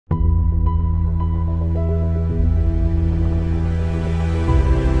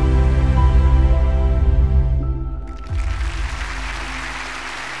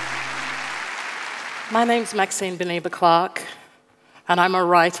My name's Maxine Beneba Clarke, and I'm a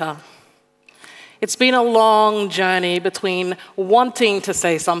writer. It's been a long journey between wanting to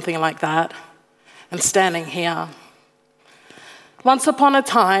say something like that and standing here. Once upon a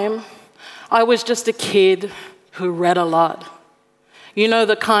time, I was just a kid who read a lot. You know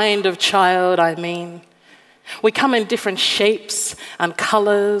the kind of child I mean. We come in different shapes and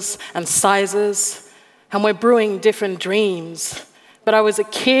colors and sizes, and we're brewing different dreams. But I was a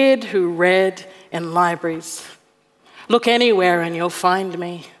kid who read in libraries. Look anywhere and you'll find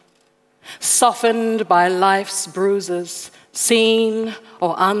me. Softened by life's bruises, seen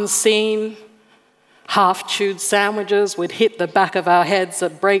or unseen. Half-chewed sandwiches would hit the back of our heads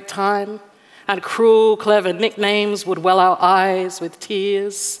at break time, and cruel, clever nicknames would well our eyes with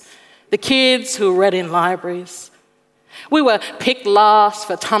tears. The kids who read in libraries. We were picked last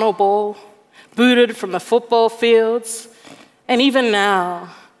for tunnel ball, booted from the football fields, and even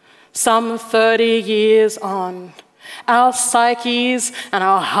now, some 30 years on, our psyches and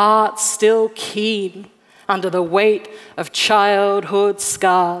our hearts still keen under the weight of childhood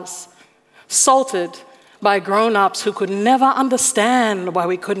scars, salted by grown-ups who could never understand why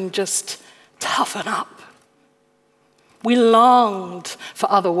we couldn't just toughen up. We longed for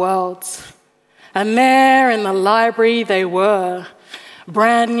other worlds, and there in the library they were,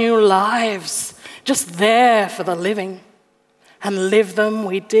 brand new lives, just there for the living, and live them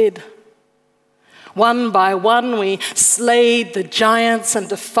we did. One by one we slayed the giants and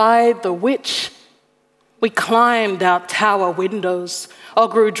defied the witch. We climbed out tower windows or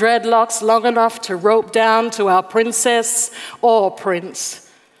grew dreadlocks long enough to rope down to our princess or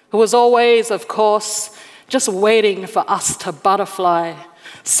prince, who was always, of course, just waiting for us to butterfly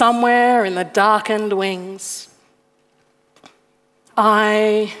somewhere in the darkened wings.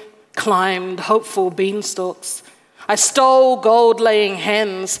 I climbed hopeful beanstalks. I stole gold-laying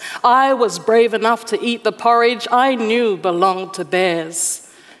hens. I was brave enough to eat the porridge I knew belonged to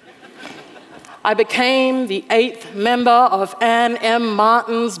bears. I became the 8th member of Anne M.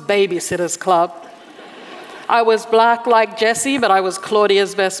 Martin's Babysitters Club. I was black like Jessie, but I was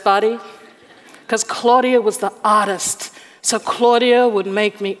Claudia's best buddy. Because Claudia was the artist, so Claudia would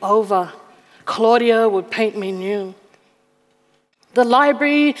make me over. Claudia would paint me new. The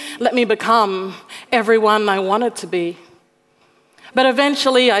library let me become everyone I wanted to be. But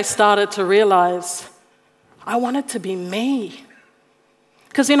eventually I started to realize I wanted to be me.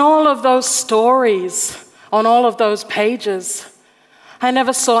 Because in all of those stories, on all of those pages, I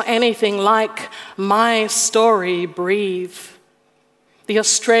never saw anything like my story breathe. The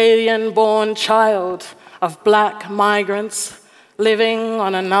Australian-born child of black migrants living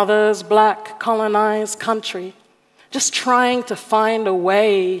on another's black colonized country, just trying to find a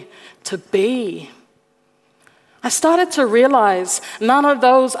way to be. I started to realize none of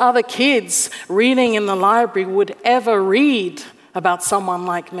those other kids reading in the library would ever read about someone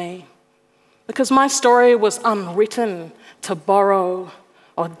like me, because my story was unwritten to borrow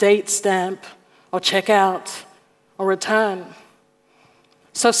or date stamp or check out or return.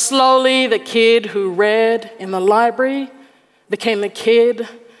 So slowly the kid who read in the library became the kid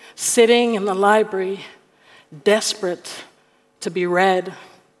sitting in the library, desperate to be read.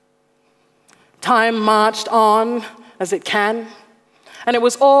 Time marched on as it can, and it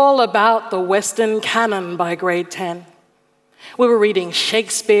was all about the Western canon by grade 10. We were reading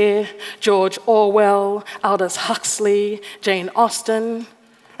Shakespeare, George Orwell, Aldous Huxley, Jane Austen,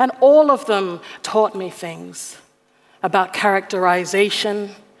 and all of them taught me things about characterization,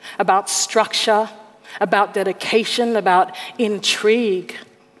 about structure, about dedication, about intrigue.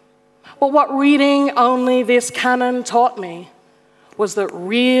 But what reading only this canon taught me was that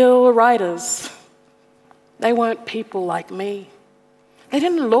real writers, they weren't people like me. They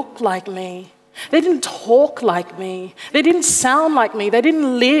didn't look like me. They didn't talk like me. They didn't sound like me. They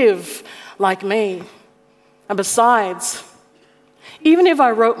didn't live like me. And besides, even if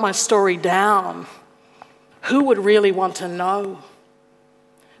I wrote my story down, who would really want to know?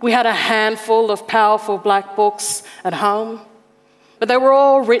 We had a handful of powerful black books at home, but they were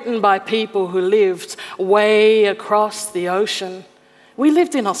all written by people who lived way across the ocean. We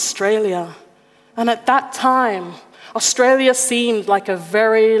lived in Australia, and at that time, Australia seemed like a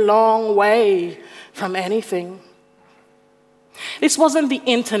very long way from anything. This wasn't the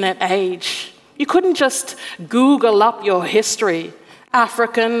internet age. You couldn't just Google up your history,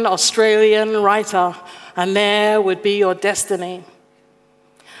 African Australian writer, and there would be your destiny.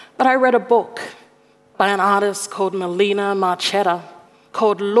 But I read a book by an artist called Melina Marchetta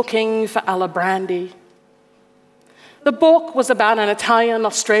called Looking for Alibrandi. The book was about an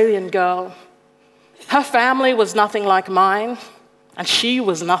Italian-Australian girl. Her family was nothing like mine, and she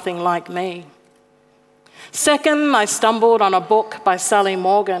was nothing like me. Second, I stumbled on a book by Sally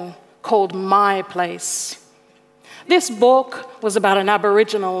Morgan called My Place. This book was about an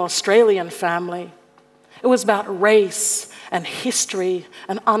Aboriginal Australian family. It was about race and history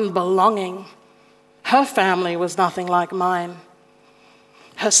and unbelonging. Her family was nothing like mine.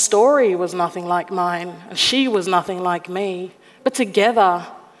 Her story was nothing like mine, and she was nothing like me. But together,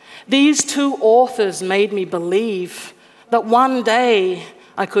 these two authors made me believe that one day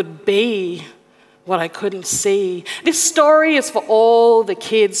I could be what I couldn't see. This story is for all the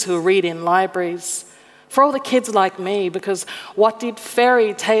kids who read in libraries, for all the kids like me, because what did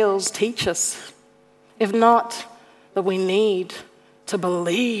fairy tales teach us? If not, that we need to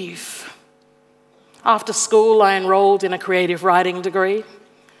believe. After school, I enrolled in a creative writing degree.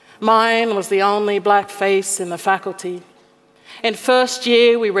 Mine was the only black face in the faculty. In first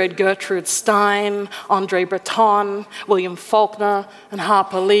year, we read Gertrude Stein, Andre Breton, William Faulkner, and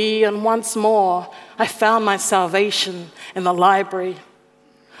Harper Lee, and once more, I found my salvation in the library.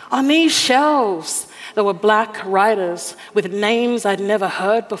 On these shelves, there were black writers with names I'd never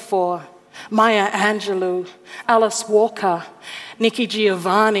heard before. Maya Angelou, Alice Walker, Nikki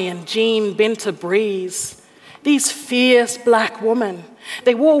Giovanni, and Jean Binta Breeze. These fierce black women,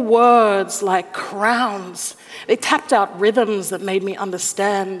 they wore words like crowns. They tapped out rhythms that made me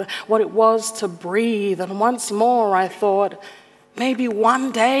understand what it was to breathe. And once more I thought, maybe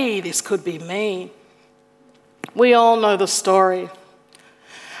one day this could be me. We all know the story.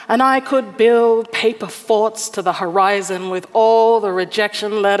 And I could build paper forts to the horizon with all the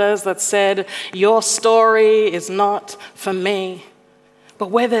rejection letters that said, your story is not for me. But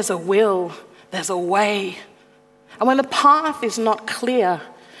where there's a will, there's a way. And when the path is not clear,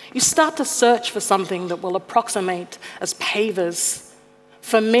 you start to search for something that will approximate as pavers.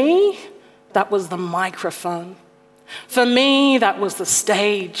 For me, that was the microphone. For me, that was the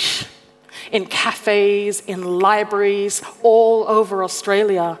stage. In cafes, in libraries, all over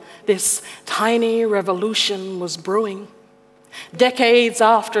Australia, this tiny revolution was brewing. Decades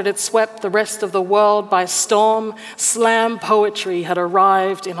after it had swept the rest of the world by storm, slam poetry had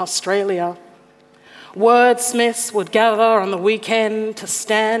arrived in Australia. Wordsmiths would gather on the weekend to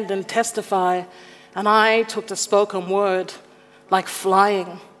stand and testify, and I took to spoken word like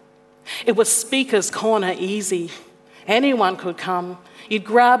flying. It was speaker's corner easy. Anyone could come. You'd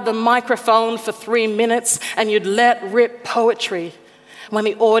grab the microphone for 3 minutes and you'd let rip poetry. When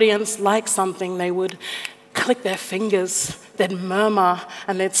the audience liked something, they would click their fingers, they'd murmur,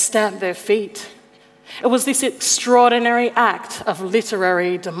 and they'd stamp their feet. It was this extraordinary act of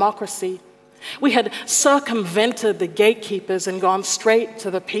literary democracy. We had circumvented the gatekeepers and gone straight to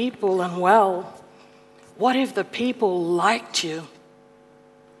the people, and well, what if the people liked you?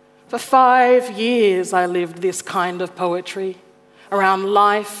 For 5 years, I lived this kind of poetry, around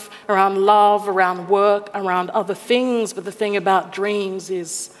life, around love, around work, around other things. But the thing about dreams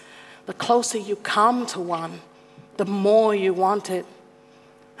is the closer you come to one, the more you want it.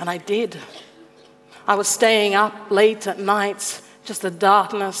 And I did. I was staying up late at nights, just the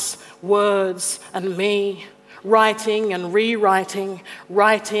darkness, words, and me, writing and rewriting,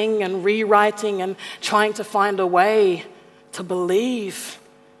 writing and rewriting, and trying to find a way to believe.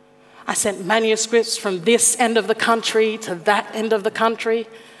 I sent manuscripts from this end of the country to that end of the country.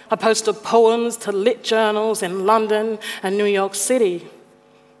 I posted poems to lit journals in London and New York City.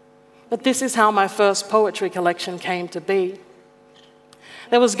 But this is how my first poetry collection came to be.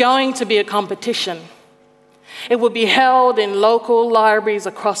 There was going to be a competition. It would be held in local libraries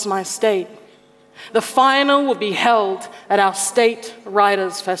across my state. The final would be held at our State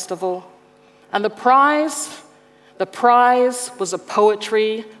Writers' Festival. And the prize was a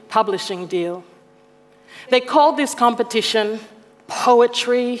poetry publishing deal. They called this competition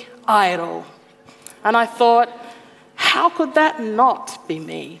Poetry Idol. And I thought, how could that not be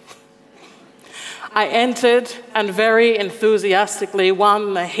me? I entered and very enthusiastically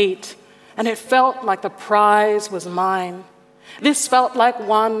won the heat, and it felt like the prize was mine. This felt like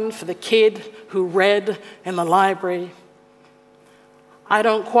one for the kid who read in the library. I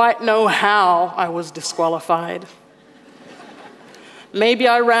don't quite know how I was disqualified. Maybe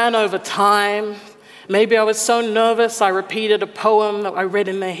I ran over time. Maybe I was so nervous I repeated a poem that I read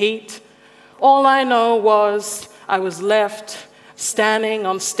in the heat. All I know was I was left standing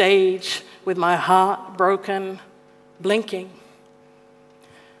on stage with my heart broken, blinking.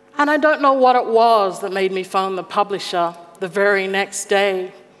 And I don't know what it was that made me phone the publisher the very next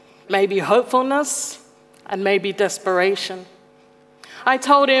day. Maybe hopefulness and maybe desperation. I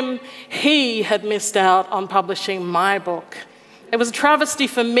told him he had missed out on publishing my book. It was a travesty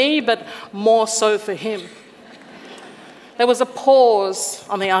for me, but more so for him. There was a pause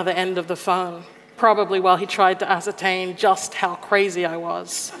on the other end of the phone. probably while he tried to ascertain just how crazy I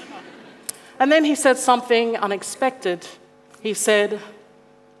was. And then he said something unexpected. He said,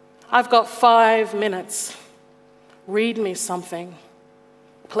 "I've got 5 minutes. Read me something,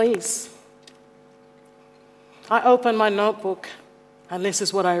 please." I opened my notebook, and this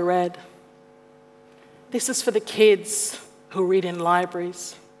is what I read. This is for the kids who read in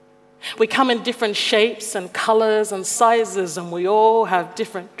libraries. We come in different shapes and colors and sizes, and we all have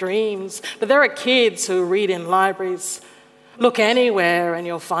different dreams. But there are kids who read in libraries. Look anywhere and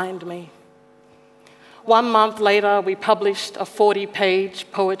you'll find me. 1 month later, we published a 40-page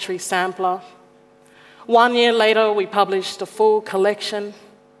poetry sampler. 1 year later, we published a full collection.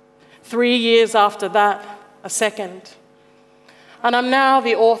 3 years after that, a second. And I'm now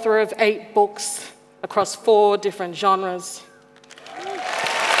the author of 8 books across 4 different genres.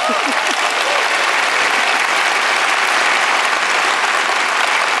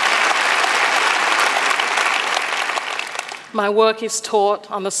 My work is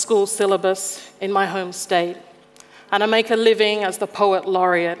taught on the school syllabus in my home state, and I make a living as the poet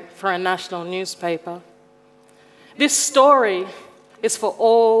laureate for a national newspaper. This story is for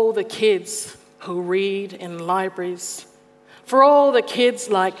all the kids who read in libraries, for all the kids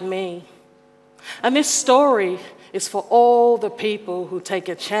like me. And this story is for all the people who take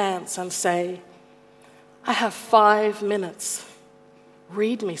a chance and say, "I have 5 minutes.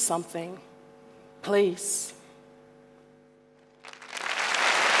 Read me something, please."